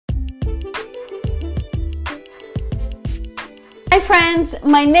friends,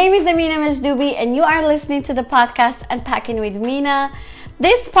 my name is Amina Majdoubi and you are listening to the podcast Unpacking with Mina.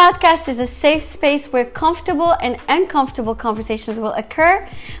 This podcast is a safe space where comfortable and uncomfortable conversations will occur.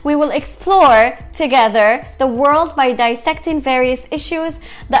 We will explore together the world by dissecting various issues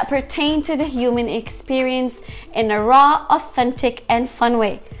that pertain to the human experience in a raw, authentic, and fun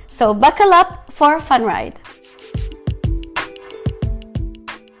way. So buckle up for a fun ride.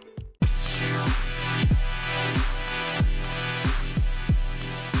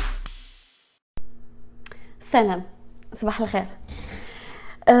 سلام، صباح الخير.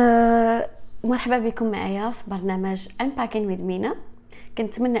 مرحبا بكم معايا في برنامج Unpacking with Mina.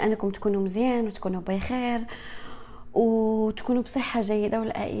 كنتمنى انكم تكونوا مزيان وتكونوا بخير وتكونوا بصحه جيده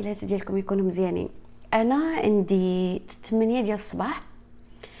والعائلات ديالكم يكونوا مزيانين. انا عندي 8 ديال الصباح.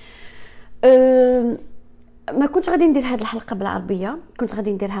 ما كنتش غادي ندير هذه الحلقه بالعربيه، كنت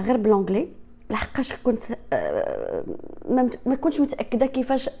غادي نديرها غير بالانجلي لحقاش كنت ما كنتش متاكده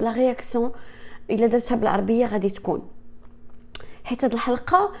كيفاش لا رياكسيون الا درتها بالعربيه غادي تكون، حيت هذه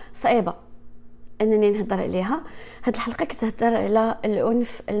الحلقه صعيبه انني نهضر عليها. هذه الحلقه كتهضر على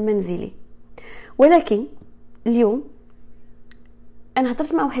العنف المنزلي، ولكن اليوم انا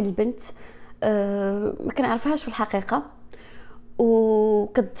هضرت مع واحد البنت ما كنعرفهاش في الحقيقه،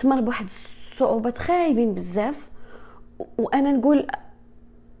 وكتمر بواحد الصعوبات خايبين بزاف. وانا نقول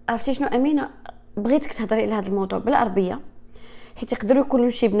عرفتي شنو امينه، بغيتك تهضري على هذا الموضوع بالعربيه حيت يقدروا يكونوا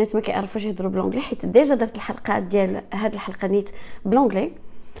شي بنات ما كيعرفوش يهضروا بالانجلي، حيت ديجا درت الحلقات ديال هذه الحلقه نيت بالانجلي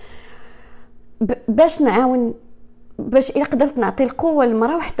باش نعاون، باش الا قدرت نعطي القوه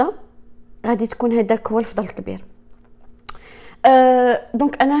لمره واحده غادي تكون هذاك هو الفضل الكبير.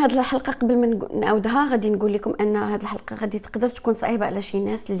 دونك انا هذه الحلقه قبل ما نعاودها غادي نقول لكم ان هذه الحلقه غادي تقدر تكون صعيبه على شي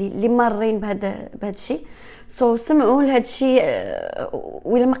ناس اللي مارين بهذا الشيء. سمعوا لهذا الشيء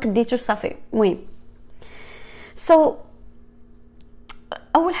ولا ما قديتوش صافي. المهم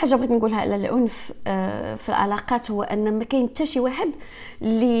اول حاجه بغيت نقولها على العنف في العلاقات هو ان ما كاين حتى شي واحد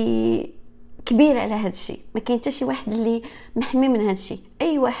اللي كبير على هذا الشيء، ما كاين حتى شي واحد اللي محمي من هذا الشيء.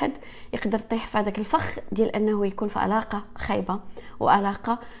 اي واحد يقدر يطيح في هذاك الفخ ديال انه يكون في علاقه خايبه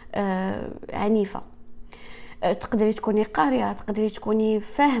وعلاقه عنيفه. تقدري تكوني قارئه، تقدري تكوني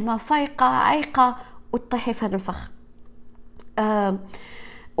فاهمه فايقه عايقه وتطيحي في هذا الفخ.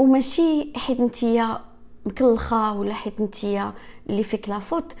 وماشي حيت نتيا مكلخه ولا حيت نتيا اللي فيك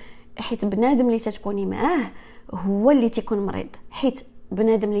لافوت، حيت بنادم اللي تكوني معاه هو اللي تيكون مريض، حيت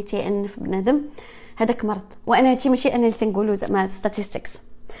بنادم اللي تيعنف بنادم هذاك مرض. وانا هادشي ماشي انا اللي تنقولو زعما statistics.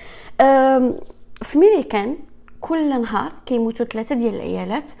 في ميريكان كل نهار كيموتوا 3 ديال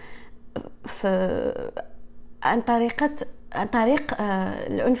العيالات عن طريق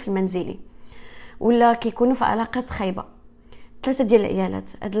العنف المنزلي، ولا كيكونوا في علاقات خايبه. 3 ديال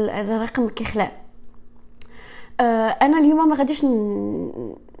العيالات، هذا الرقم كيخلع. انا اليوم ما غاديش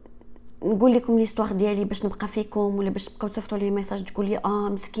نقول لكم ليستوار ديالي باش نبقى فيكم ولا باش تبقاو تصيفطوا لي ميساج تقول لي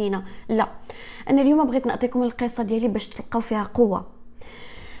مسكينه. لا، انا اليوم بغيت نعطيكم القصه ديالي باش تلقاو فيها قوه،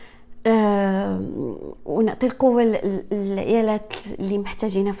 ونعطي القوه للعيالات اللي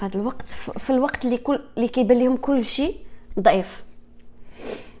محتاجينها في هذا الوقت، في الوقت اللي كيبان لهم كل شيء ضعيف.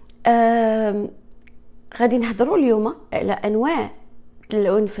 غادي نهضروا اليوم على انواع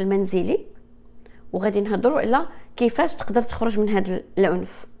العنف المنزلي، وغادي نهضروا على كيفاش تقدر تخرج من هذا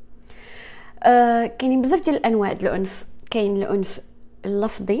العنف. كاينين بزاف ديال الانواع ديال العنف. كاين العنف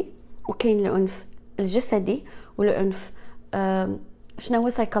اللفظي، وكاين العنف الجسدي، والعنف شنو هو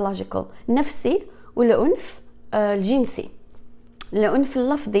سايكولوجيكال نفسي، والعنف الجنسي. العنف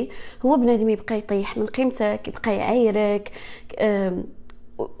اللفظي هو بنادم يبقى يطيح من قيمتك، يبقى يعايرك.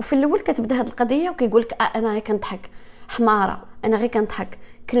 وفي الاول كتبدا هذه القضيه وكيقولك انا غير كنضحك حماره، انا غير كنضحك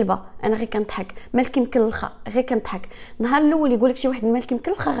كلبه، انا غير كنضحك مالكي مكلخه، غير كنضحك. النهار الاول يقولك شي واحد مالكي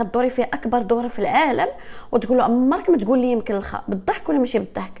مكلخه غدوري فيه اكبر دوره في العالم وتقول له عمرك ما تقول لي مكلخه، بالضحك ولا ماشي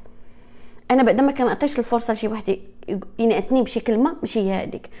بالضحك. انا بعدا ما كنعطيش الفرصه لشي واحد ينعتني بشي كلمه ماشي هي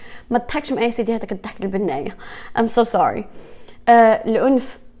هذيك. ما تضحكش معايا سيدي، هذاك الضحك البنايه. ام سو سوري.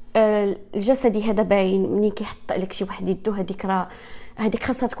 العنف الجسدي هذا باين منين كيحط لك شي واحد يدو، هذيك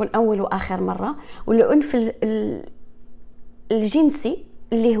خاصها تكون اول واخر مره. والعنف الجنسي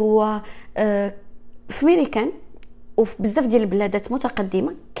اللي هو في ميريكان وفي بزاف ديال البلادات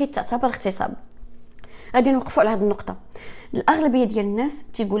متقدمه كيتعتبر اغتصاب. غادي نوقفوا على هذه النقطه. الاغلبيه ديال الناس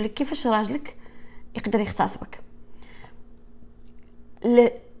تيقول لك كيفاش راجلك يقدر يغتصبك.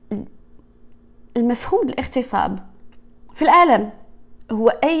 المفهوم الاغتصاب في العالم هو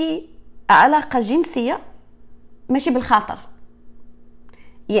اي علاقه جنسيه ماشي بالخاطر،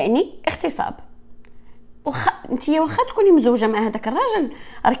 يعني اغتصاب. انتيا واخا تكوني مزوجه مع هذاك الراجل،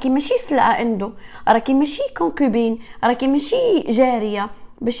 راكي ماشي سلعه عنده، راكي ماشي كونكوبين، راكي ماشي جاريه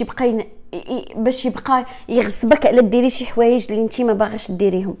باش يبقى يغصبك على ديري شي حوايج اللي انتي ما باغاش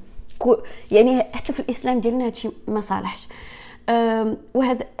ديريهم. يعني حتى في الاسلام ديالنا هادشي ما صالحش.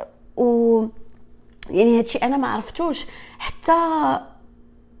 وهذا يعني هادشي انا ما عرفتوش حتى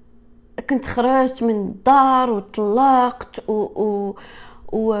كنت خرجت من الدار وطلقت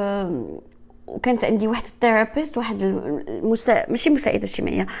وكانت عندي واحد الثيرابيست، واحد ماشي مساعده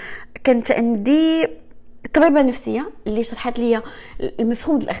اجتماعيه، كانت عندي طبيبه نفسيه اللي شرحت لي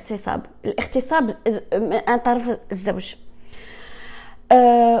المفهوم ديال الاغتصاب عن طرف الزوج.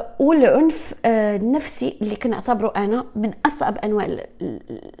 والعنف النفسي اللي كنعتبره انا من اصعب انواع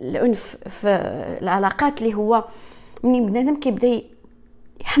العنف في العلاقات، اللي هو منين بنادم كيبدا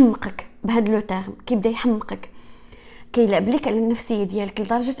يحمقك بهذا لو تيرم، كيبدا يحمقك، كيلعب لك على النفسيه ديالك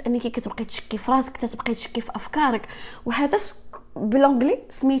لدرجه انك كتبقاي تشكي في راسك، كتبقاي تشكي في افكارك. وهذا بالانجلي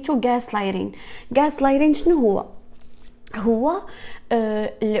سميتو غاس لايرين. شنو هو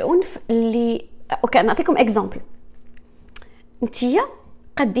العنف اللي اوكي نعطيكم اكزامبل. انتيا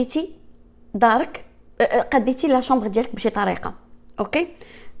قديتي دارك، قديتي لا شومبر ديالك بشي طريقه، اوكي،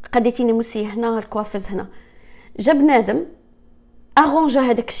 قديتي نموسي هنا، الكوافيز هنا، جا بنادم ارونجا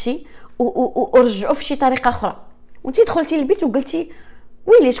هذاك الشيء ورجعوا في شي طريقه اخرى، وانتي دخلتي للبيت وقلتي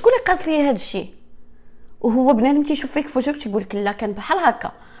ويلي شكون اللي قاص لي هذا الشيء؟ وهو بنادم تيشوف فيك فوجئك تيقول لك لا كان بحال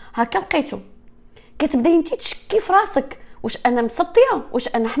هكا لقيتو. كتبداي انتي تشكي في راسك، واش انا مسطيه،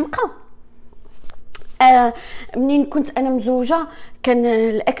 واش انا حمقى. منين كنت انا مزوجه كان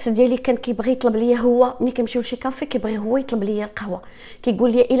الاكس ديالي كان كيبغي يطلب ليا، هو ملي كنمشيو لشي كافي كيبغي هو يطلب ليا القهوه،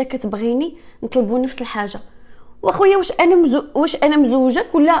 كيقول لي الا كتبغيني نطلبوا نفس الحاجه. واخويا واش انا مزوجك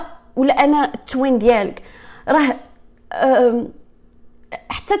ولا انا التوين ديالك؟ راه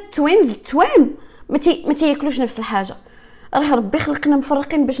حتى التوام ما تياكلوش نفس الحاجه، راه ربي خلقنا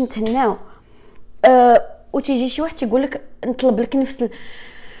مفرقين باش نتهناو. وتيجي شي واحد تيقول لك نطلب لك نفس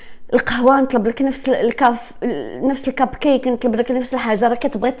القهوه، نطلب لك نفس نفس الكاب كيك، نطلب لك نفس الحاجه، راه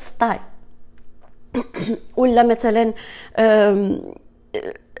كتبغي تسطاي. ولا مثلا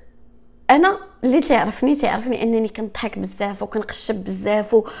انا اللي تعرفني انني كنضحك بزاف وكنقشب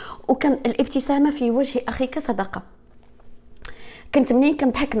بزاف وكان الابتسامه في وجه اخيك صدقه. كنت منين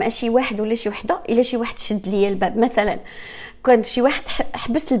كنضحك مع شي واحد ولا شي وحده، الا شي واحد شد ليا الباب مثلا، كان شي واحد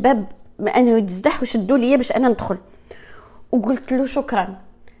حبس الباب انه يتزدح وشدوا ليا باش انا ندخل وقلت له شكرا،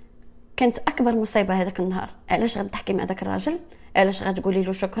 كانت اكبر مصيبه هذاك النهار. علاش غتضحكي مع داك الراجل؟ علاش غتقولي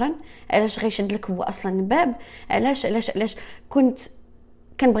له شكرا؟ علاش غيشد لك هو اصلا الباب؟ علاش كنت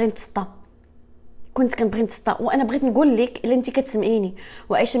كنبغي نتسطى. وانا بغيت نقول لك الا انت كتسمعيني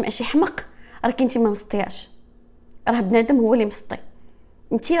وعايشه مع شي حمق، راك انت ما مسطياش، راه بنادم هو اللي مسطي،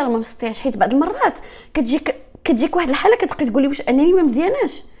 انت راه ما مسطياش. حيت بعض المرات كتجيك واحد الحاله كتبقي تقولي واش انني ما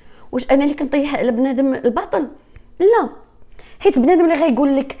مزياناش، واش انا اللي كنطيح على بنادم الباطل؟ لا، حيت بنادم اللي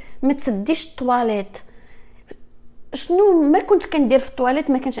غيقول لك ما تسديش الطواليت، شنو ما كنت كندير في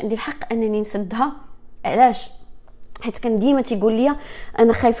الطواليت ما كانش عندي الحق انني نسدها. علاش؟ حيت كان ديما تيقول لي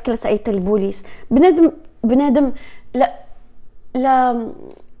انا خايفك لا تعيطي للبوليس. بنادم لا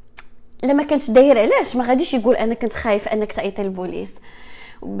ما كانش داير، علاش ما غاديش يقول انا كنت خايف انك تعيطي للبوليس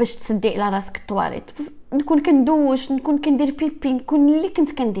باش تسدي على راسك الطواليت. نكون كندوش، نكون كندير بيبي، نكون اللي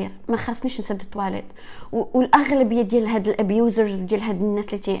كنت كندير، ما خاصنيش نسد الطواليت. والاغلبيه ديال هاد الابيوزرز وديال هاد الناس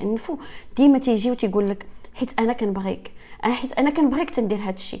اللي تيعنفوا ديما تيجيو تيقول لك حيت انا كنبغيك، حيت انا كنبغيك تندير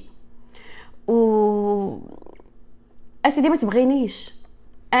هاد الشيء. اسيدي ما تبغينيش،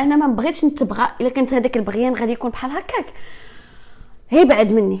 انا ما بغيتش نتبغى، الا كنت هذاك البغيان غادي يكون بحال هكاك، هي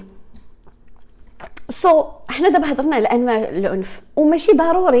بعد مني. احنا دابا هضرنا على انواع العنف، وماشي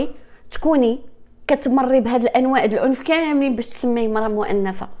ضروري تكوني كتمري بهاد الانواع ديال العنف كاملين باش تسمي مرأة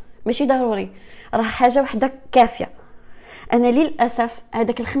مؤنثه، ماشي ضروري، راه حاجه وحده كافيه. انا للاسف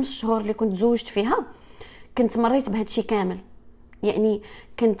هذاك ال5 شهور اللي كنت زوجت فيها كنت مريت بهاد الشيء كامل. يعني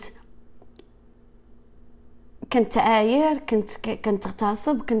كنت عاير، كنت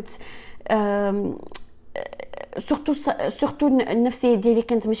اغتصب، كنت سورتو النفسيه ديالي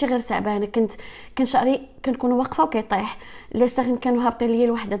كانت ماشي غير تعبانه، كان شعري كنكون واقفه وكيطيح، لي ساغن كانوا هابطين ليا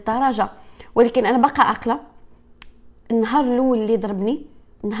لواحد الدرجه. ولكن انا باقا عاقله. النهار الاول اللي ضربني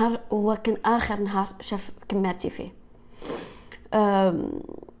نهار هو كان اخر نهار شاف كمارتي فيه.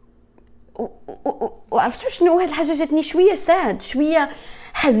 وعرفتوا شنو هاد الحاجه جاتني شويه ساد، شويه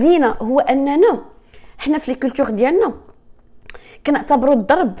حزينه، هو اننا حنا في الكولتور ديالنا كنعتبروا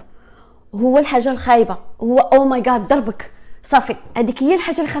الضرب هو الحاجه الخايبه، هو او ماي جاد ضربك صافي، هذيك هي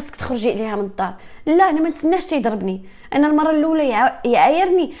الحاجه اللي خاصك تخرجي عليها من الدار. لا، انا ما نتسناش تيضربني، انا المره الاولى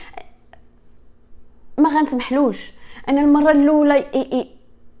يعايرني ما غنسمحلوش. انا المره الاولى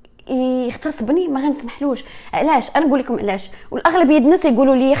يغتصبني ما غنسمحلوش. علاش؟ انا نقول لكم علاش، والاغلبيه الناس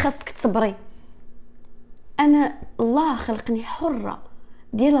يقولوا لي خاصك تصبري. انا الله خلقني حره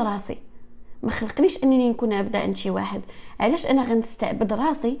ديال راسي، ما خلقنيش انني نكون عبده عند شي واحد. علاش انا غنستعبد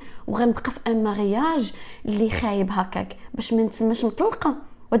راسي وغنبقى في ان مارياج اللي خايب هكاك باش ما نتسماش مطلقه؟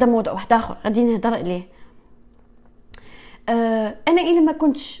 وهذا موضوع واحد اخر غادي نهضر عليه. انا الا ما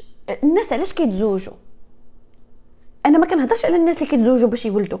كنتش، الناس علاش كيتزوجوا؟ انا ما كنهضرش على الناس اللي كيتزوجوا باش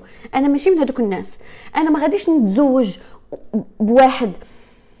يولدوا، انا ماشي من هذوك الناس. انا ما غاديش نتزوج بواحد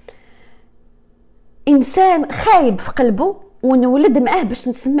انسان خايب في قلبه ونولد معاه باش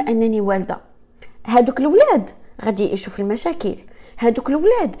نتسمى انني والده. هادوك الاولاد غادي يعيشوا في المشاكل، هادوك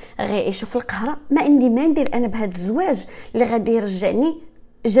الاولاد غيعيشوا في القهره. ما عندي ما ندير انا بهذا الزواج اللي غادي يرجعني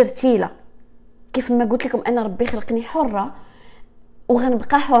جرتيله. كيف ما قلت لكم انا ربي خلقني حره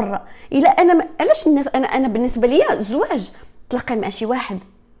وغنبقى حره. الا انا علاش الناس، انا بالنسبه ليا الزواج تلقى مع شي واحد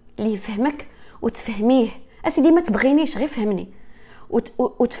اللي يفهمك وتفهميه. اسيدي ما تبغينيش غير فهمني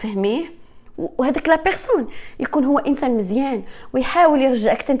وتفهميه، وهذاك لا بيرسون يكون هو انسان مزيان ويحاول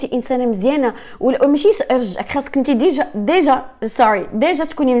يرجعك انت انسانه مزيانه. وماشي يرجعك، خاصك انت ديجا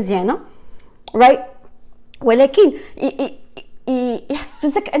تكوني مزيانه رايت، ولكن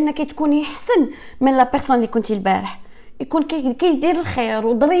يحفزك انك تكوني احسن من لا بيرسون اللي كنتي البارح. يكون كيدير الخير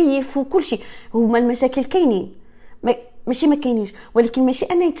وظريف وكل شيء. هما المشاكل كاينين، ماشي ما كاينينش، ولكن ماشي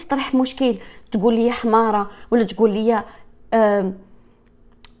انا يتطرح مشكل تقول لي حماره ولا تقول لي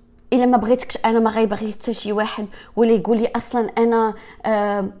الا ما بغيتكش انا ما غيبغي حتى شي واحد، ولا يقول لي اصلا انا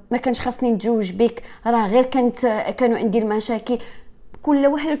ما كانش خاصني نتزوج بك، راه غير كانوا عندي المشاكل. كل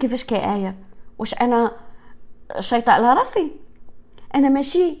واحد كيفاش كيعاير. واش انا شيطه على راسي؟ انا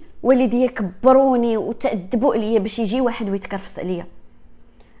ماشي والديا كبروني وتأدبوا عليا باش يجي واحد ويتكرفس عليا.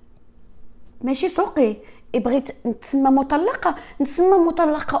 ماشي سوقي بغيت نتسمى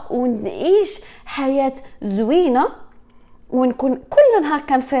مطلقه ونعيش حياه زوينه ونكون كل نهار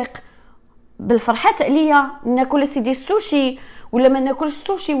كنفيق بالفرحات عليا. ناكل سيدي السوشي ولا ما ناكلش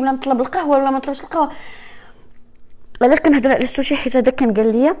السوشي، ولا نطلب القهوه ولا ما نطلبش القهوه. علاش كنهضر على السوشي؟ حيت هذا كان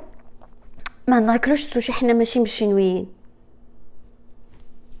قال لي ما ناكلوش السوشي، حنا ماشي مشينويين.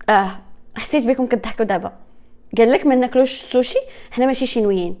 حسيت بكم كتضحكوا دابا. قال لك ما ناكلوش السوشي حنا ماشي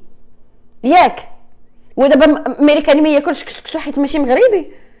شينويين ياك، ودابا امريكاني ما ياكلش كسكسو حيت ماشي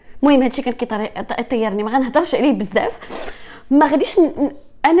مغربي. المهم هادشي كان كيطيرني، ما غنهضرش عليه بزاف. ما غاديش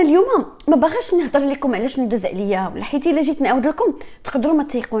انا اليوم ما باغاش نهضر لكم على شنو داز عليا، ولا حيت الا جيت نعاود لكم تقدروا ما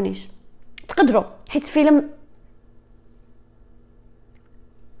تيقونيش، تقدروا حيت فيلم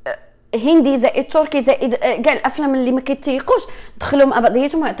هندي زائد تركي زائد كاع الافلام اللي ما كيتيقوش دخلوا مع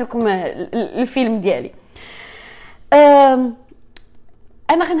بعضياتهم وعطاكم الفيلم ديالي.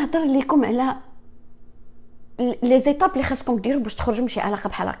 انا غنهضر لكم على لي زيتاب اللي خاصكم ديروا باش تخرجوا من شي علاقه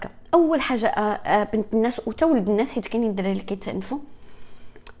بحال هكا. اول حاجه بنت الناس وتولد الناس، حيت كاينين الدراري اللي كيتعنفوا،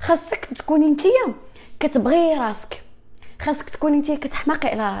 خاصك تكوني نتيا كتبغي راسك، خاصك تكوني نتيا كتحماقي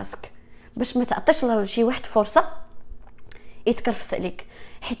على راسك باش ما تعطيش لشي واحد فرصه يتكرفس عليك،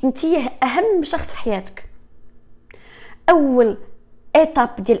 حيت نتيا اهم شخص في حياتك. اول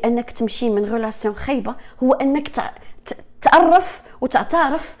ايتاب ديال انك تمشي من ريلاسيون خايبه هو انك تعرف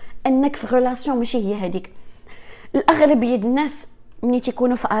وتعترف انك في ريلاسيون ماشي هي هذيك. الاغلبيه ديال الناس ملي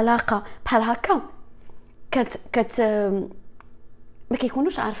تيكونوا في علاقه بحال هكا ما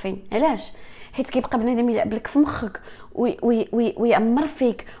كيكونوش عارفين علاش، حيت كيبقى بنادم يلعب لك في مخك ويعمر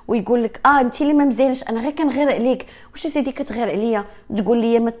فيك ويقول لك انت اللي ما مزيانش، انا غير كنغير عليك. واش سيدي كتغير عليا تقول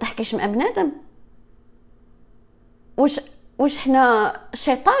لي ما تضحكيش مع بنادم؟ واش حنا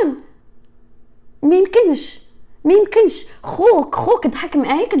شيطان؟ ما يمكنش خوك ضحك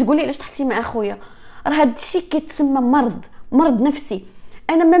معايا كتقول لي علاش ضحكتي مع اخويا؟ راه هذا الشيء كيتسمى مرض نفسي.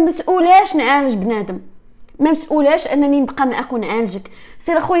 انا ما مسؤولاش نعالج بنادم، ما مسؤولاش انني نبقى معاك ونعالجك.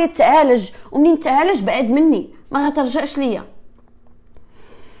 سير اخويا تعالج، ومنين تعالج بعد مني ما غترجعش ليا.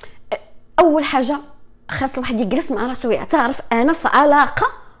 اول حاجه خاص الواحد يجلس مع راسو ويعترف انا في علاقه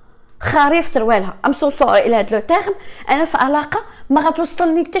خاريه في سروالها. ام سو سوري الى هاد لو تيرم. انا في علاقه ما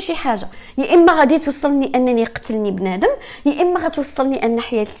غتوصلني حتى شي حاجه، يا اما غادي توصلني انني يقتلني بنادم، يا اما غتوصلني ان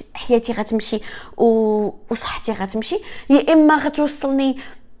حياتي غتمشي وصحتي غتمشي، يا اما غتوصلني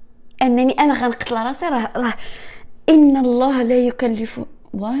انني انا غنقتل راسي. راه ان الله لا يكلف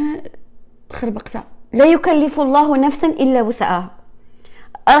لا يكلف الله نفسا الا وسعها.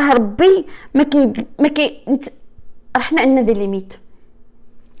 راه ربي ما كي حنا عندنا دي ليميت،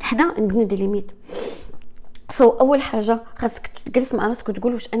 حنا عندنا دي ليميت. اول حاجه خاصك تجلس مع راسك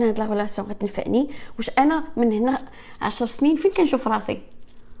وتقول واش انا هاد لا ريلاسيون غتنفعني، واش انا من هنا 10 سنين فين كنشوف راسي،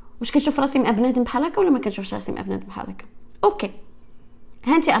 واش كنشوف راسي مع بنادم بحال هكا ولا ما كنشوفش راسي مع بنادم بحال هكا؟ اوكي،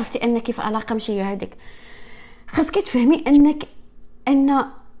 ها انت عرفتي انك في علاقه ماشي هذيك. خاصك تفهمي انك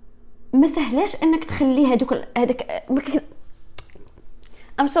ما سهلاش انك تخلي هذاك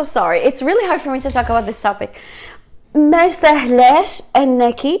I'm so sorry, it's really hard for me to talk about this topic. ما سهلاش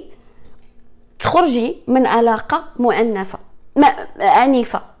انك تخرجي من علاقه معنفه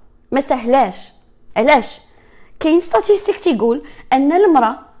عنيفه، ما سهلاش. علاش؟ كاين ستاتيستيك تيقول ان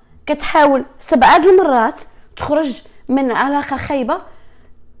المراه كتحاول 7 المرات تخرج من علاقه خايبه،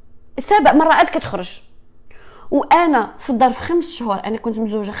 7 مرات كتخرج. وانا في الظرف 5 شهور، انا كنت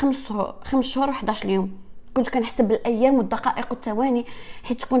مزوجه 5 شهور و11 يوم، كنت كنحسب بالايام والدقائق والثواني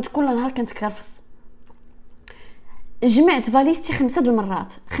حيت كنت كل نهار كنتكرفس. جمعت فاليستي 5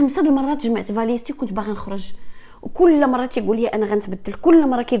 المرات، 5 المرات جمعت فاليستي وكنت باغا نخرج. وكل مره تيقول لي انا غنتبدل، كل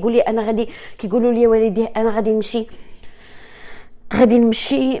مره كيقول لي انا غادي، كيقولوا لي والدي انا غادي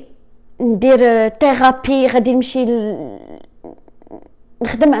نمشي ندير ثيرابي، غادي نمشي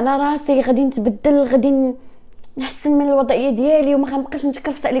نخدم على راسي، غادي نتبدل، غادي نحسن من الوضعيه ديالي وما غنبقاش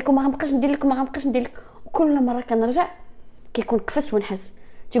نتكرفس عليكم، ما غنبقاش ندير لكم، ما غنبقاش ندير لك. وكل مره كنرجع كيكون كفس ونحس،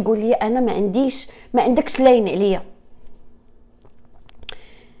 تيقول لي انا ما عندكش لاين عليا.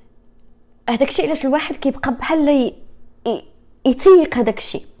 هذاك الشيء علاش الواحد كيبقى بحال يتيق هذاك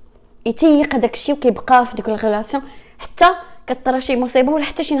الشيء وكيبقى في ديك الريلاسيون حتى كطرا شي مصيبه ولا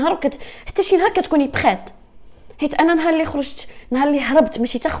حتى شي نهار كتكوني بخيت. حيت انا نهار اللي هربت،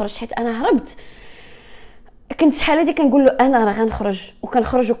 ماشي تخرج، حيت انا هربت كنت شحال هادي كنقول له انا راه غنخرج،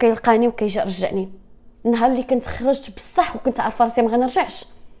 وكنخرج وكيلقاني وكيجي يرجعني. النهار اللي كنت خرجت بصح وكنت عارفه راسي ما غنرجعش،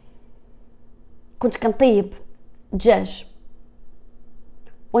 كنت كنطيب دجاج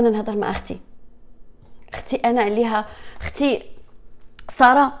وانا نهضر مع اختي انا عليها. اختي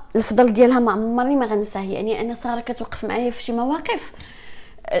ساره الفضل ديالها ما عمرني ما غنساه. يعني انا ساره كتوقف معايا في شي مواقف،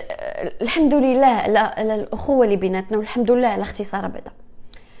 الحمد لله على الاخوه اللي بيناتنا، والحمد لله على اختي ساره. بعدا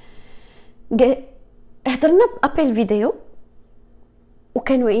هضرنا بابيل فيديو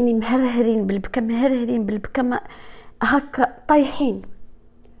وكانوا عيني مهرهرين بالبكا هكا طايحين،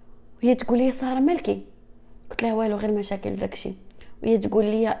 وهي تقول لي ساره مالكي؟ قلت لها والو، غير مشاكل وداكشي. وهي تقول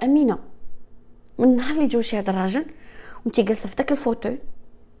لي امينه، من النهار اللي جوشي هذا الراجل وانت جالسه في داك الفوتو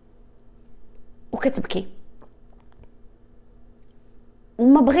وكتبكي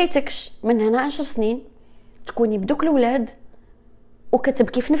وما بغيتكش من هنا 10 سنين تكوني بدوك الاولاد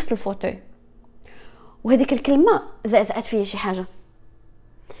وكتبكي في نفس الفوتو. وهذيك الكلمه زعزعت فيا شي حاجه،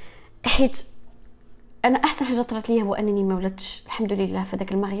 حيت انا احسن حاجه طرات ليا هو انني ما ولدتش الحمد لله في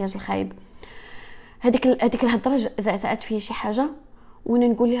داك المغياج الخايب. هذيك الهضره زعزعت فيا شي حاجه، وانا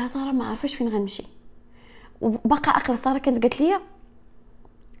نقول لها ساره ما عارفاش فين غنمشي. وبقى عقله ساره كانت قالت لي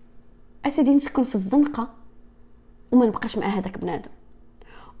اسيدي نسكن في الزنقه وما نبقاش مع هذاك بنادم.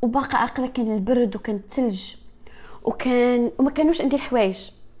 وباقى عقله كان البرد وكان الثلج وما كانوش عندي الحوايج،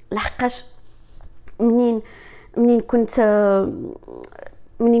 لحقاش منين كنت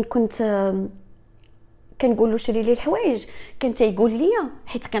كنقول له شري لي الحوايج كان تيقول لي،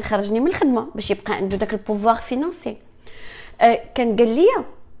 حيت كان خرجني من الخدمه باش يبقى عنده داك البوفوار فينانسي، كان قال لي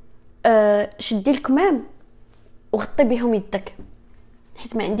شدي الكمام وغطي بهم يدك،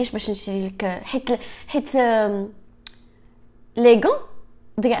 حيت ما عنديش باش نشري لك، حيت ليغون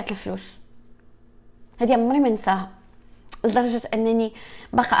ضيعت الفلوس. هذه عمري ما ننساها، لدرجه انني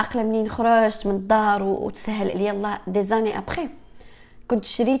باقا عاقله منين خرجت من الدار وتسهل عليا الله دي زاني ابري كنت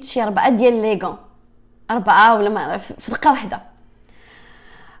شريت شي 4 ديال ليغون، 4 ولا ما عرف في دقه واحده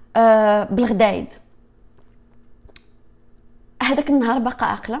بالغدايد. هذاك النهار باقا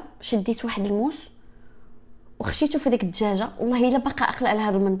عاقله شديت واحد الموس وخشيته في ديك الدجاجه، والله الا باقا عاقله على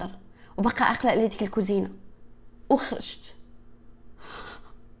هذا المنظر وباقا عاقله على ديك الكوزينه. وخرجت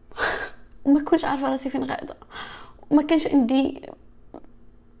وما كنتش عارفه راسي فين غاده، وما كانش عندي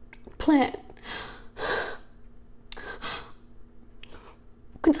بلان،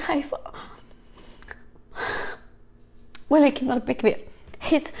 كنت خايفه، ولكن ربي كبير.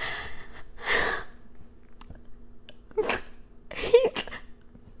 حيت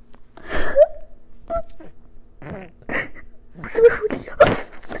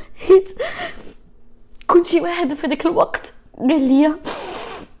كنت شي واحد في ذاك الوقت قال لي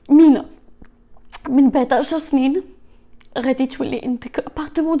مينا من بعد 10 سنين غادي تولي عندك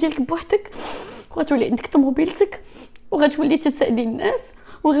ابارتمون ديالك بوحدك، وغتولي عندك طوموبيلتك، وغتولي تساعدي الناس،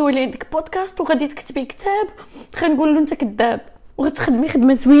 وغيولي عندك بودكاست، وغادي تكتبي كتاب غنقول له انت كذاب، وغتخدمي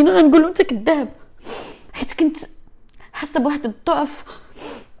خدمه زوينه غنقول له انت كذاب. حيت كنت حاسه بواحد الضعف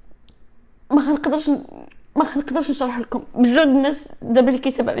ما غنقدرش نشرح لكم. بزاف الناس دابا اللي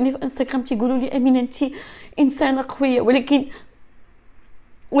كيتابعوني في انستغرام تيقولوا لي امينه انت انسانه قويه، ولكن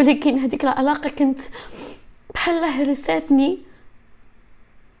ولكن هذيك العلاقه كنت بحال هرساتني،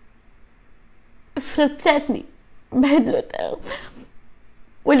 فرتاتني بهدلت.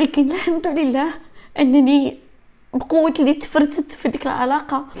 ولكن الحمد لله انني بقوه اللي تفرتت في ديك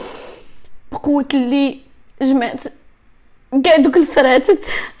العلاقه، بقوه اللي جمعت كاع دوك الفراتت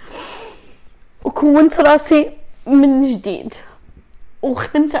وكونت راسي من جديد،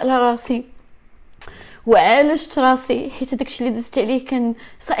 وخدمت على راسي وعالجت راسي، حيت داكشي اللي دزت عليه كان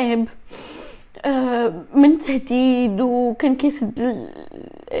صعيب من تهديد، وكان كيسد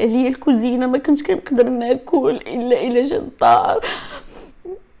لي الكوزينه، ما كنتش كنقدر ناكل الا الى جا الدار،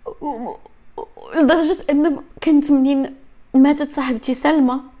 لدرجه ان كنت منين ماتت صاحبتي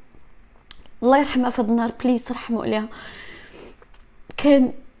سلمى الله يرحمها في النار، بليز رحموا عليها،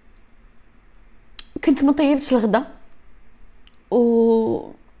 كنت ما طيبتش الغدا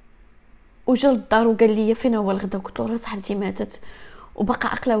وجا للدار وقال لي فين هو الغدا، قلت له صاحبتي ماتت، وبقى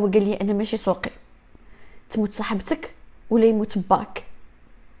عقله وقال لي انا ماشي سوقي، تموت صاحبتك ولا يموت باك،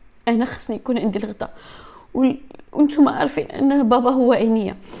 انا خصني يكون عندي الغدا. وانتم عارفين ان بابا هو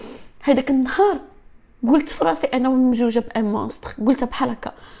عينيا. هذاك النهار قلت في راسي انا ممزوجه بان مونستر، قلتها بحال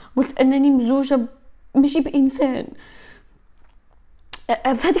هكا، قلت انني مزوجه ماشي بانسان.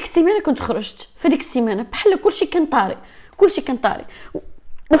 في هذيك السيمانه كنت خرجت، في هذيك السيمانه بحال كلشي كان طاري،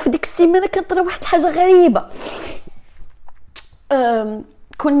 وفي ديك السيمانه كانت طرا واحد الحاجه غريبه.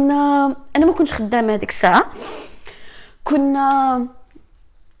 انا ما كنتش خدامه هذيك الساعه،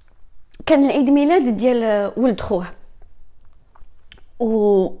 كان العيد ميلاد ديال ولد خوه،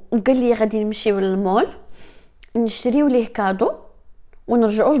 وقال لي غادي نمشيو للمول نشريو ليه كادو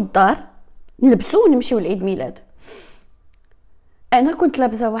ونرجعوا للدار نلبسو ونمشيو لعيد ميلاد. انا كنت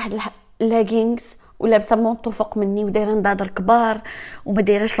لابسه واحد لاغينغز ولابسه مونطو فوق مني ودايره نضادر كبار وما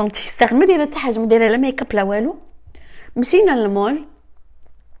دايراش لونتيستاغ، ما دايره حتى حاجه، ما دايره لا ميكاب لا والو. مشينا للمول،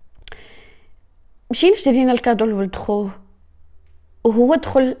 مشينا شرينا الكادو لولد خوه، وهو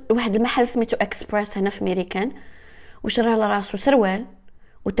دخل لواحد المحل سميتو اكسبريس هنا في ميريكان، وشرى لراسو سروال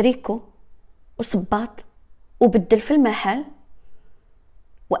وتريكو وصباط وبدل في المحل.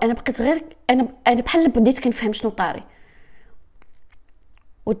 وانا بقيت غير انا بحال بديت كنفهم شنو طاري.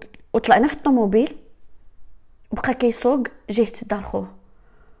 وطلعنا في الطوموبيل، بقى كيسوق جهه دار خوه،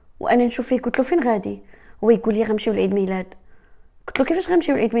 وانا نشوف فيه قلت له فين غادي؟ هو يقول لي غنمشيو لعيد ميلاد. قلت له كيفاش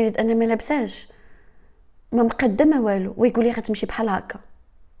غنمشيو لعيد ميلاد انا ما لابساش ما مقدمه والو؟ ويقول لي غتمشي بحال هكا.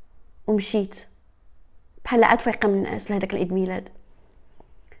 ومشيت بحال عاد فايقه من الناس لهداك العيد ميلاد.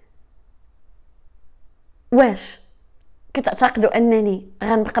 واش كتعتقدوا انني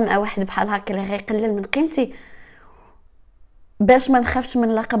غنبقى مع واحد بحال هكا اللي غيقلل من قيمتي باش ما نخافش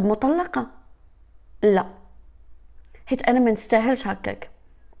من لقب مطلقه؟ لا، حيت انا ما نستاهلش هكاك،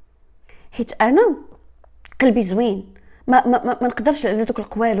 حيت انا قلبي زوين، ما نقدرش على دوك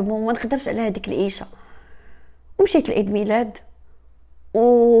القوالب وما نقدرش على هذيك العيشه. ومشيت لعيد ميلاد،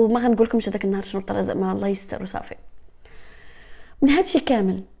 وما غنقول لكمش هذاك النهار شنو طرا، زعما الله يستر وصافي. من هادشي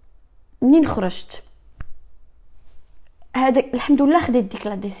كامل منين خرجت هذاك الحمد لله خديت ديك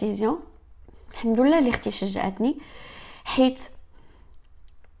لا ديسيزيون، الحمد لله اللي اختي شجعتني، حيت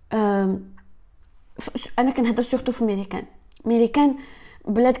انا كنهضر سورتو في ميريكان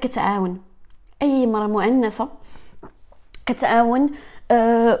بلاد كتعاون، اي مرة معنفة كتعاون.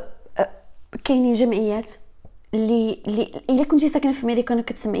 كاينين جمعيات اللي الا كنتي ساكنه في امريكا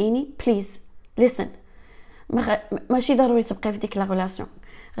وكتسمعيني بليز ليسن، ماشي ضروري تبقاي في ديك لا ريلاسيون،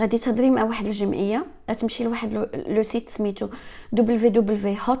 غادي تهضري مع واحد الجمعيه، غتمشي لواحد لو سيت سميتو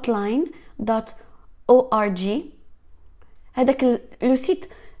www.hotline.org. هذاك لو سيت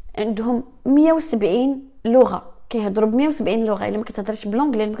عندهم 170 لغه، كيهضروا ب 170 لغه، الا ما كتهضريش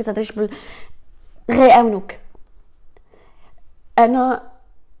بالانجلي ما كتهضريش غيعاونوك. انا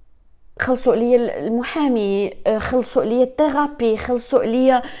خلصوا عليا المحامي، خلصوا عليا الثيرابي، خلصوا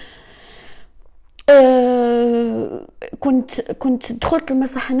عليا كنت دخلت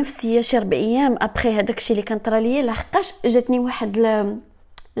المصحه النفسيه شي 4 ايام ابري هذاك الشيء اللي كان طرا ليا، لحقاش جاتني واحد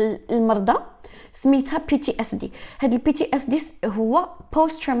المرضى سميتها PTSD. هاد PTSD هو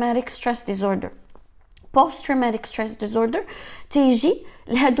Post Traumatic Stress Disorder. Post Traumatic Stress Disorder تيجي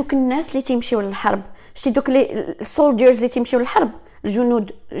لهادوك الناس اللي تيمشيو للحرب، شتي دوك لي soldiers اللي تيمشيو للحرب،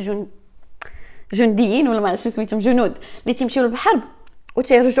 جنديين ولا ما عرفتش سميتهم، جنود اللي تيمشيو للحرب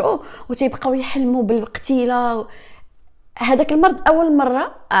وتيرجعوا وتيبقاو يحلموا بالقتيله. هذاك المرض اول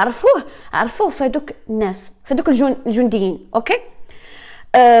مره عرفوه فدوك الناس، فدوك الجنديين. اوكي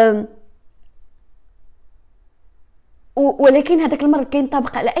ولكن هذاك المرض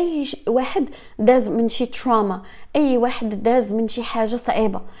كينطبق على اي واحد داز من شي تراما، اي واحد داز من شي حاجه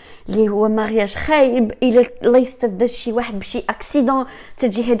صعيبه اللي هو مارياج خايب، الى الله يستر شي واحد بشي اكسيدون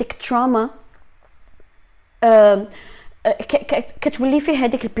تجي هذيك تراما كتولي فيه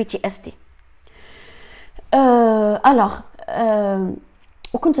هذيك البي تي اس دي. الوغ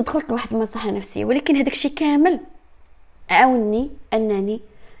وكنت دخلت لواحد المصحه نفسيه، ولكن هذاك الشيء كامل عاوني انني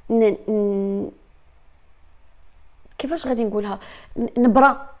كيفاش غادي نقولها،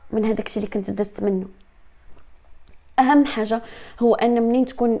 نبرا من هذاك الشيء اللي كنت دزت منه. اهم حاجه هو ان منين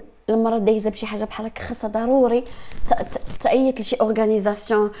تكون المرض دايزه بشي حاجه بحال هكا خاصها ضروري تأيت لشي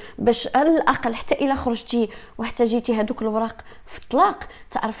اورغانيزاسيون، باش على الاقل حتى الا خرجتي واحتاجيتي هذوك الوراق في الطلاق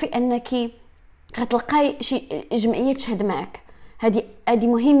تعرفي انك غتلقاي شي جمعيه تشهد معك. هذه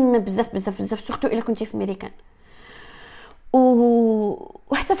مهمه بزاف بزاف بزاف، سورتو الا كنتي في امريكان.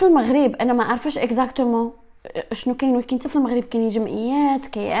 وحتى في المغرب انا ما عارفاش اكزاكتومون شنو كاين، ولكن حتى في المغرب كاينين جمعيات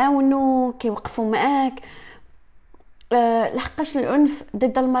كيعاونوا كيوقفوا معاك. لحقاش العنف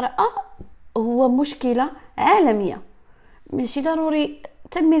ضد المرأة هو مشكلة عالمية، ماشي ضروري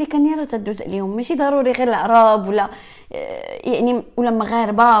حتى الميريكانيين راه تدوز عليهم، ماشي ضروري غير العرب ولا يعني ولا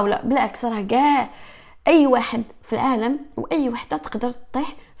مغاربة ولا بالعكس، راه كاع اي واحد في العالم واي وحده تقدر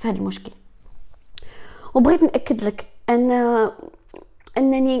تطيح في هذا المشكل. وبغيت ناكد لك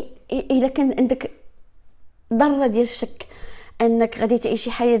انني اذا كان عندك ذره ديال الشك انك غادي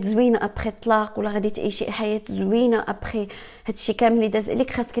تعيشي حياه زوينه ابخي الطلاق، ولا غادي تعيشي حياه زوينه ابخي هادشي كامل اللي داز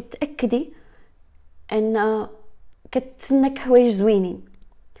عليك، خاصك تاكدي ان كتسناك حوايج زوينين.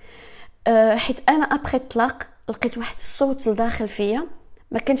 حيت انا ابخي الطلاق لقيت واحد الصوت لداخل فيا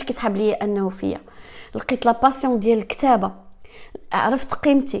ما كانش كيسحب ليا انه فيا، لقيت لا باسيون ديال الكتابه، عرفت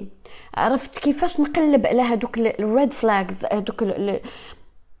قيمتي، عرفت كيفاش نقلب على هذوك الريد فلاجز،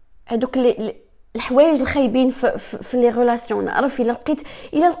 هذوك الحوايج الخايبين في لي ريلاسيون. عرف الا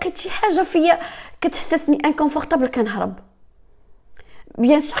لقيت شي حاجه فيا كتحسسني انكونفورطابل كنهرب.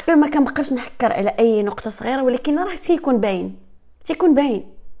 بيان سور كو ما كنبقاش نحكر على اي نقطه صغيره، ولكن راه تيكون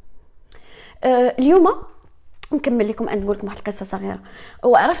باين. اليوم نكمل لكم نقول لكم واحد القصه صغيره،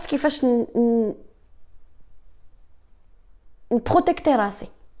 وعرفت كيفاش نبروتيكتي راسي.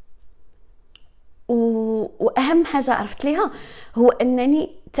 واهم حاجه عرفت ليها هو انني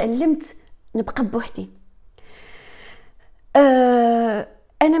تعلمت نبقى بوحدي.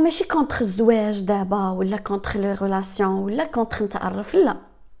 انا ماشي كونتر الزواج دابا ولا كونتر لي ريلاسيون ولا كونتر نتعرف، لا،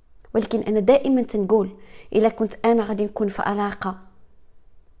 ولكن انا دائما تنقول الا كنت انا غادي نكون في علاقه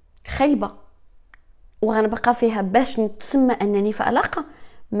خايبه وغنبقى فيها باش نتسمى انني في علاقه،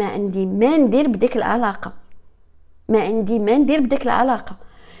 ما عندي ما ندير بديك العلاقه.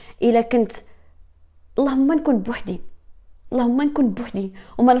 الا كنت اللهم نكون بوحدي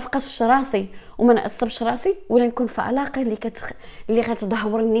وما نفقدش راسي وما نعصبش راسي، ولا نكون في علاقه اللي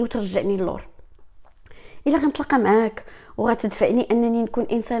غتدهورني وترجعني للور. الا غنتلاقى معاك وغتدفعني انني نكون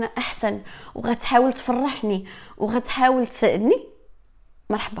انسانه احسن وغتحاول تفرحني وغتحاول تساعدني،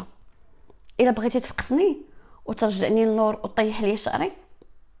 مرحبا. الا بغيتي تفقسني وترجعني للور وطيح لي شعري،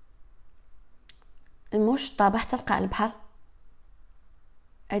 الموش طابح تلقى على البحر.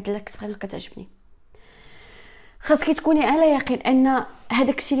 هاد الاكسبريسيون كتعجبني. خاصك تكوني على يقين ان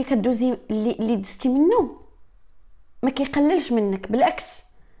هذاك الشيء اللي كدوزي اللي دزتي منه ما كيقللش منك، بالعكس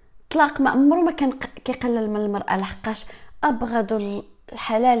الطلاق ما عمره ما كان كيقلل من المرأة، لحقاش ابغض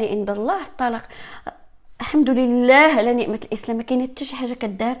الحلال عند الله الطلاق. الحمد لله على نعمه الاسلام، ما كاينه حتى شي حاجه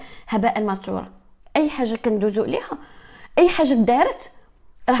كدار هباء مرتورا. اي حاجه كندوزو عليها، اي حاجه دارت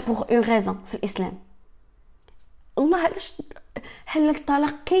راه بوغ اون غيزون في الاسلام. الله علاش حلل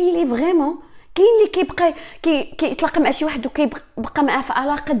الطلاق؟ كاين اللي فريمون، كاين اللي كيبقى كيتلاقى مع شي واحد وكيبقى معاه في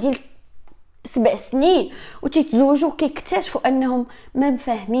علاقه ديال 7 سنين وتيتزوجوا كيكتشفوا انهم ما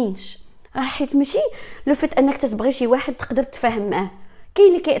مفاهمينش. راه حيت ماشي لو فيت انك تتبغي شي واحد تقدر تفاهم معاه،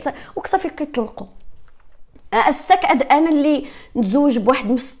 كاين اللي وكصافي كيطلقوا. استكعد انا اللي نتزوج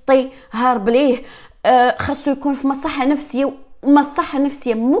بواحد مسطي هارب ليه، خاصو يكون في مصحه نفسيه، ومصحه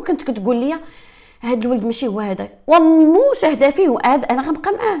نفسيه مو كنت كتقول لي هاد الولد ماشي هو هذاك ومو شاهده فيه وعاد انا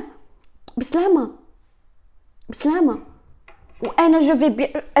غنبقى معاه بسلامه. وانا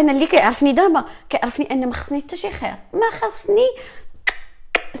انا اللي كيعرفني دابا كيعرفني ان ما خصني حتى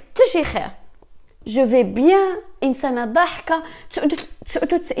شي خير، جو في بيان انسانه ضاحكه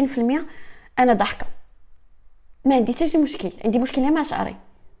 99% انا ضاحكه، ما عندي حتى شي مشكل. عندي مشكله مع شعري،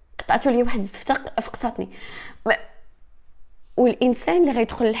 قطعتو لي واحد الزفتة فقصاتني. والانسان اللي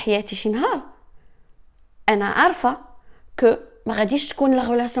غيدخل لحياتي شي نهار انا عارفه كو ما غاديش تكون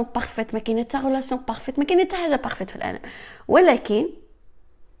لا ريلاسيون بارفيت، ما كاينه حتى ريلاسيون بارفيت، ما كاينه حتى حاجه بارفيت في العالم. ولكن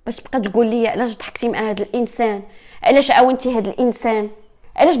باش تبقى تقول لي علاش ضحكتي مع هذا الانسان، علاش عاونتي هذا الانسان،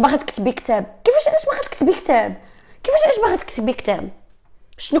 علاش باغا تكتبي كتاب، كيفاش علاش باغا تكتبي كتاب، كيفاش علاش باغا تكتبي كتاب،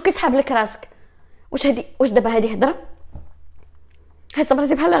 شنو كيسحاب لك راسك؟ واش دابا هذه هضره؟ هاي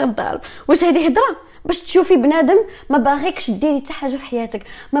صبرتي بحال غدار، واش هذه هضره باش تشوفي بنادم ما باغيكش ديري حتى حاجه في حياتك،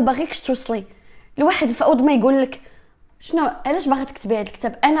 ما باغيكش توصلي الواحد فوض ما يقول لك شنو علاش باغا تكتبي هذا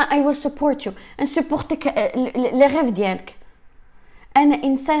الكتاب؟ انا اي ويل سبورت يو ان سبورتك لي ريف ديالك. انا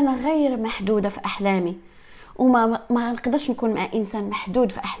انسانه غير محدوده في احلامي، وما نقدرش نكون مع انسان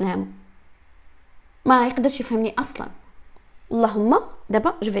محدود في احلامه، ما يقدرش يفهمني اصلا. اللهم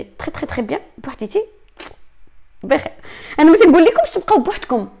دابا جو في تري تري بيان بوحديتي بخير. انا ما تنقول لكمش تبقاو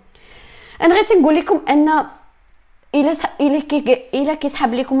بوحدكم، انا غير تنقول لكم ان الا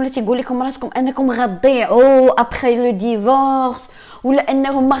كيسحب لكم ولا تيقول لكم راسكم انكم غتضيعوا ابخي لو ديفورس، ولا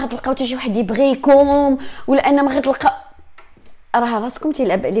انهم ما غتلقاو حتى شي واحد يبغيكم، ولا ان ما غتلقى، راه راسكم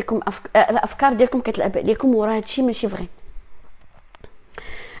تيلعب عليكم الافكار ديالكم كتلعب عليكم، وراه هادشي ماشي فغي.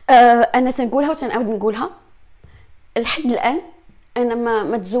 انا تنقولها وتنعاود نقولها لحد الان، انا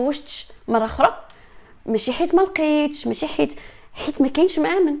ما تزوجتش مره اخرى، ماشي حيت ما لقيتش، ماشي حيت ما كاينش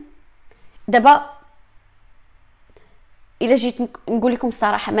معامن. دابا الا جيت نقول لكم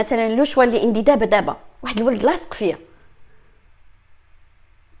الصراحه، مثلا لو شوا اللي عندي دابا واحد الولد لاصق فيا،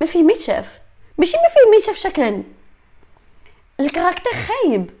 ما فيه ما يتشاف، ماشي ما فيه ما يتشاف شكلا، الكاركتر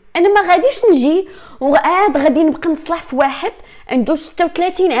خايب. انا ما غاديش نجي وعاد غادي نبقى نصلح في واحد عنده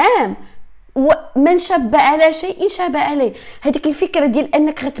 36 عام ومن شاب على شيء شاب عليه. هذيك الفكره ديال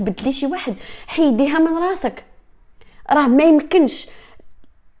انك غتبدلي شي واحد حيديها من راسك، راه ما يمكنش.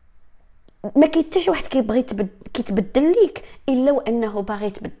 ما كاين حتى شي واحد كيبغي كيتبدل ليك الا وانه باغي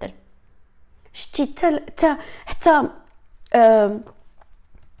يتبدل. شتي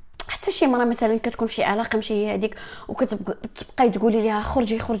حتى شي مرة مثلا كتكون في شي علاقه ماشي هي هذيك وكتبقاي تقولي ليها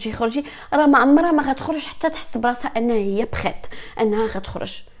خرجي خرجي خرجي، راه ما عمرها ما غتخرج حتى تحس براسها انها هي بخيت انها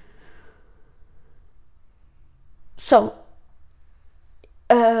غتخرج.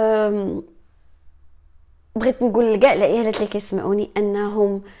 بغيت نقول لكاع العيالات اللي كيسمعوني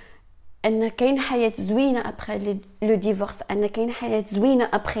ان كاين حياه زوينه ابخي لو ديفورس، ان كاين حياه زوينه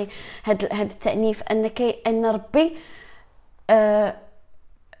ابخي هاد التعنيف، ان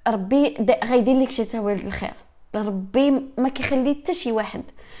ربي غيدير لك شي توالد الخير، ربي ما كيخلي حتى شي واحد.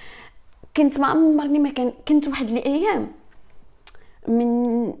 كنت ما عمرني ما كنت واحد الايام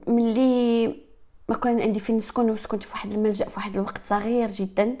من اللي ما كان عندي فين نسكن، وسكنت في واحد الملجأ في واحد الوقت صغير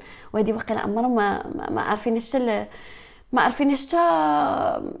جدا، وهذه واقيلا عمرنا ما عارفينش ما عارفينش حتى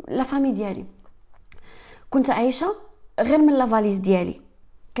لا فامي ديالي. كنت عايشه غير من لا فاليز ديالي،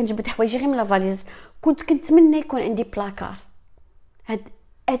 كنجبد حوايجي غير من لا فاليز. كنت كنتمنى يكون عندي بلاكار،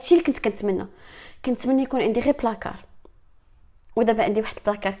 هادشي اللي كنت كنتمنى يكون عندي غير بلاكار. ودابا عندي واحد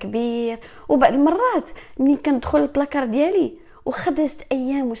البلاكار كبير، وبعض المرات ملي كندخل البلاكار ديالي وخدزت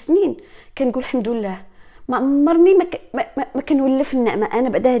ايام وسنين كنقول الحمد لله. ما عمرني ما كنولف النعمه. انا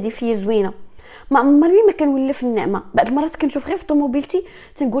بعدا هذه فيا زوينه، ما عمرني ما كنولف النعمه. بعض المرات كنشوف غير في طوموبيلتي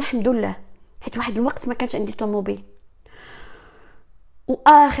تنقول الحمد لله، حيت واحد الوقت ما كانش عندي طوموبيل.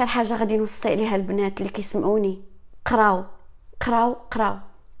 واخر حاجه غادي نوصي عليها البنات اللي كيسمعوني، قراو قراو قراو.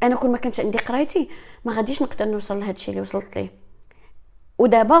 انا كل ما كانش عندي قرايتي ما غاديش نقدر نوصل لهذا الشيء اللي وصلت ليه.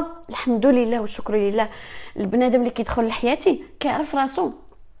 ودابا الحمد لله والشكر لله، البنادم اللي كيدخل لحياتي كيعرف راسو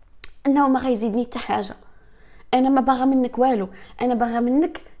انه ما غيزيدني حتى حاجه. انا ما باغا منك والو، انا باغا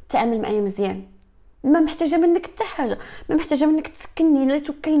منك تعامل معايا مزيان، ما محتاجه منك حتى حاجه، ما محتاجه منك تسكنني لا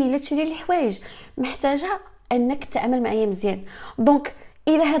توكلني لا تشري لي حوايج، محتاجه انك تعامل معايا مزيان. دونك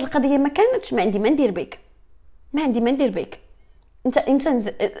الى هاد القضيه ما كانتش، ما عندي ما ندير بك، ما عندي ما ندير بك. انت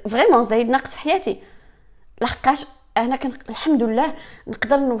انسان فريمون زايد ناقص في حياتي، لحقاش انا الحمد لله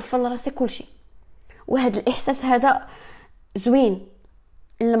نقدر نوفر لراسي كلشي. وهذا الاحساس هذا زوين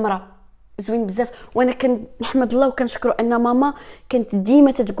للمراه، زوين بزاف. وانا كنحمد الله وكنشكره ان ماما كانت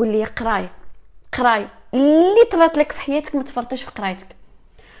ديما تقول لي قراي قراي، اللي طرات لك في حياتك ما تفرطيش في قرايتك.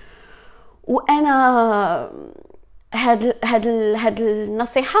 وانا هاد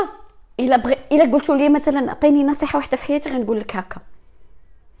النصيحه الا قلتوا لي مثلا اعطيني نصيحه واحده في حياتي غنقول لك هكا،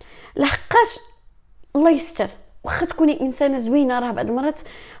 لحقاش الله يستر. واخا تكوني انسانه زوينه، راه بعض المرات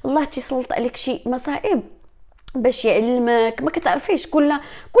الله تيسلط عليك شي مصائب باش يعلمك، ما كتعرفيش كل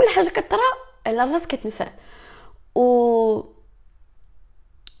حاجه كطرا على الراس كتنفع. و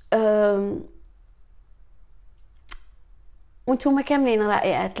وانتم كاملين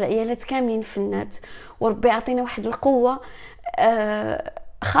رائعات، العيالات كاملين فنات، وربي يعطينا واحد القوه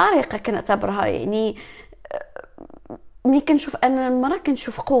خارقه كنعتبرها. يعني ملي كنشوف انا المراه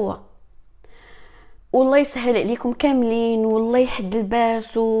كنشوف قوه. والله يسهل عليكم كاملين، والله يحد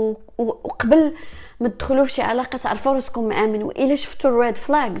الباس. وقبل ما تدخلوا في شي علاقه تعرفوا راسكم مآمن، والا شفتوا الريد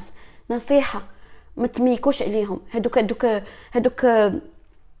فلاجز نصيحه ما تميكوش عليهم. هذوك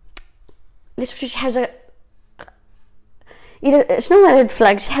ليش شي حاجه الا شنو هو الريد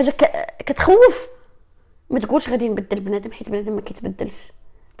فلاج؟ شي حاجه كتخوف، ما تقولش غادي نبدل بنادم، حيت بنادم ما كيتبدلش،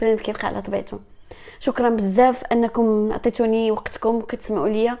 بنادم كيبقى على طبيعته. شكرا بزاف انكم عطيتوني وقتكم وكتسمعوا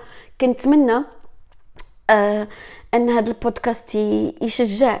ليا. كنتمنى ان هذا البودكاست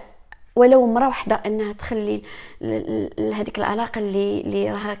يشجع ولو مره واحده انها تخلي هذيك العلاقه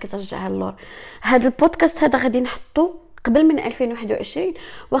اللي راها كترجعها للور. هذا البودكاست هذا غادي نحطو قبل من 2021،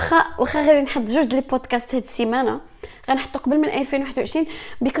 واخا غادي نحط جوج لي بودكاست هاد السيمانه غنحطو قبل من 2021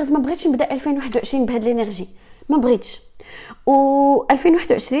 بيكوز ما بغيتش نبدا 2021 بهاد الانرجي، ما بغيتش. و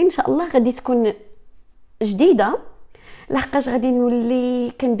 2021 ان شاء الله غادي تكون جديده، لحقاش غادي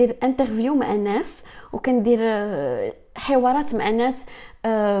نولي كندير انترفيو مع الناس وكندير حوارات مع ناس.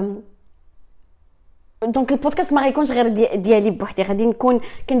 دونك البودكاست ما غيكونش غير ديالي بوحدي، غادي نكون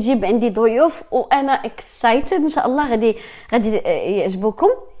كنجيب عندي ضيوف وانا اكسايتد ان شاء الله غادي يعجبوكم.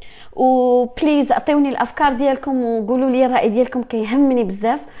 وبليز اعطيوني الافكار ديالكم وقولوا لي الراي ديالكم، كيهمني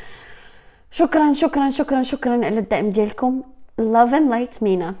بزاف. شكرا شكرا شكرا شكرا على الدعم ديالكم. love and light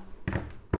مينا.